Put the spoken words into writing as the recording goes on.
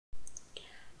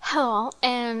Hello,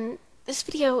 and this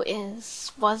video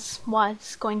was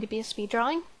going to be a speed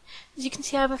drawing. As you can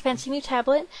see, I have a fancy new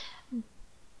tablet,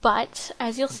 but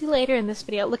as you'll see later in this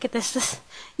video, look at this.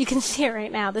 You can see it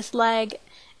right now, this lag,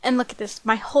 and look at this.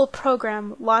 My whole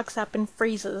program logs up and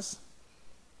freezes,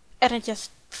 and it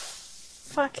just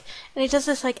and it does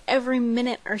this like every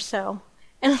minute or so.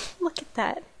 And look at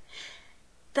that.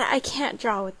 That I can't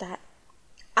draw with that.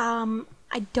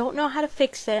 I don't know how to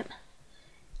fix it.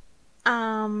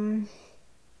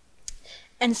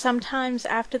 And sometimes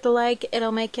after the leg,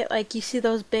 it'll make it like, you see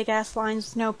those big ass lines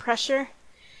with no pressure?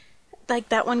 Like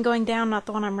that one going down, not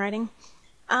the one I'm writing.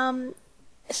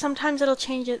 Sometimes it'll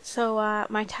change it so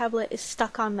my tablet is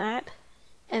stuck on that,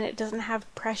 and it doesn't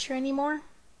have pressure anymore.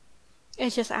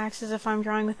 It just acts as if I'm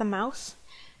drawing with a mouse.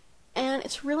 And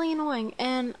it's really annoying,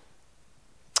 and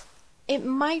it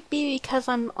might be because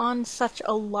I'm on such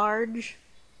a large,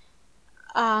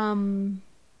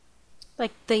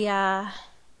 like the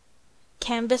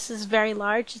canvas is very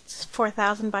large. It's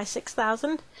 4,000 by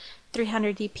 6,000,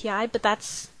 300 dpi, but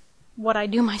that's what I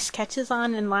do my sketches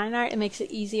on in line art. It makes it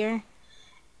easier.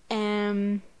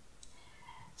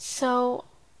 So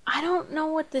I don't know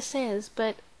what this is,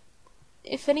 but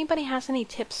if anybody has any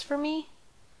tips for me,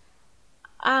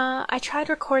 I tried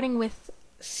recording with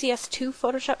CS2,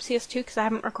 Photoshop CS2, because I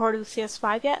haven't recorded with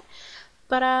CS5 yet,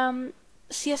 but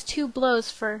CS2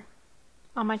 blows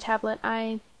on my tablet.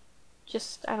 I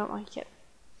don't like it.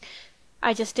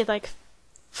 I just did like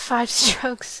 5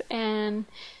 strokes and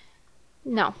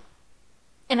no.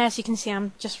 And as you can see,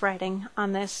 I'm just writing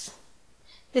on this.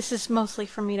 This is mostly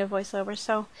for me to voice over,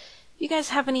 so if you guys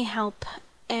have any help,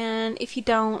 and if you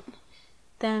don't,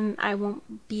 then I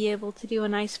won't be able to do a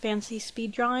nice fancy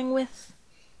speed drawing with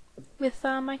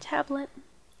my tablet,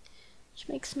 which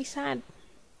makes me sad,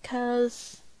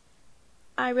 because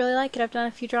I really like it. I've done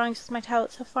a few drawings with my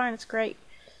tablet so far, and it's great.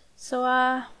 So,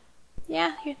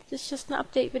 yeah, it's just an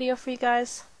update video for you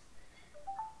guys.